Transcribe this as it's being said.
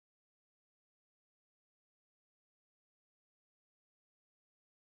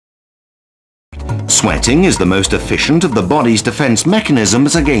Sweating is the most efficient of the body's defense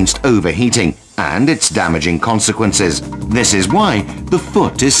mechanisms against overheating and its damaging consequences. This is why the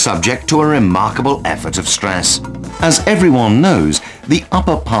foot is subject to a remarkable effort of stress. As everyone knows, the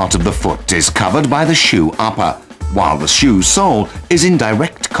upper part of the foot is covered by the shoe upper, while the shoe sole is in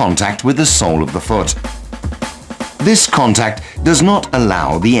direct contact with the sole of the foot. This contact does not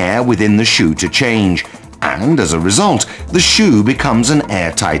allow the air within the shoe to change, and as a result, the shoe becomes an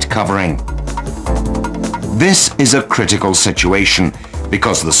airtight covering. This is a critical situation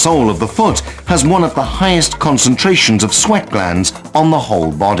because the sole of the foot has one of the highest concentrations of sweat glands on the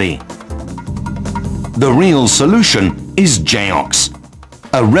whole body. The real solution is Geox,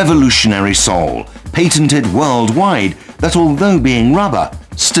 a revolutionary sole patented worldwide that, although being rubber,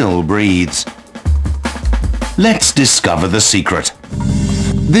 still breathes. Let's discover the secret.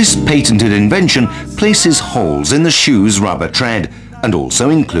 This patented invention places holes in the shoe's rubber tread and also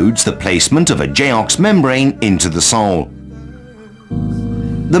includes the placement of a Geox membrane into the sole.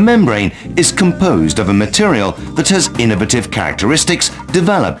 The membrane is composed of a material that has innovative characteristics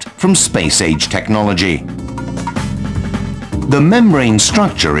developed from space-age technology. The membrane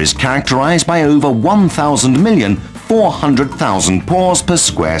structure is characterized by over 1,400,000 pores per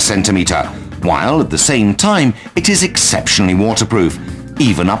square centimeter, while at the same time it is exceptionally waterproof,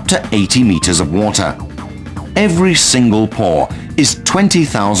 even up to 80 meters of water. Every single pore is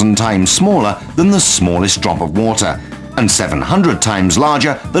 20,000 times smaller than the smallest drop of water and 700 times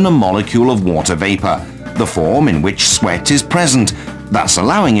larger than a molecule of water vapor, the form in which sweat is present, thus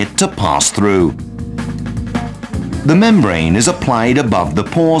allowing it to pass through. The membrane is applied above the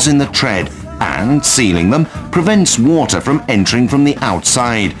pores in the tread and, sealing them, prevents water from entering from the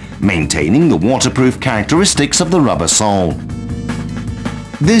outside, maintaining the waterproof characteristics of the rubber sole.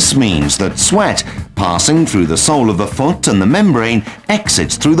 This means that sweat, passing through the sole of the foot and the membrane,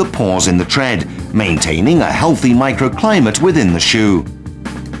 exits through the pores in the tread, maintaining a healthy microclimate within the shoe.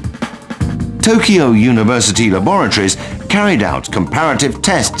 Tokyo University laboratories carried out comparative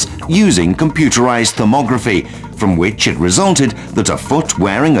tests using computerized thermography, from which it resulted that a foot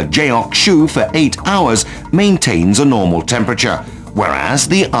wearing a Geox shoe for 8 hours maintains a normal temperature, whereas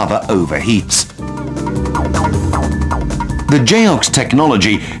the other overheats. The Geox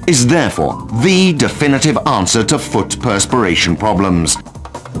technology is therefore the definitive answer to foot perspiration problems.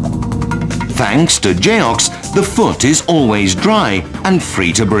 Thanks to Geox, the foot is always dry and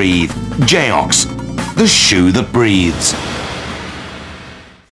free to breathe. Geox, the shoe that breathes.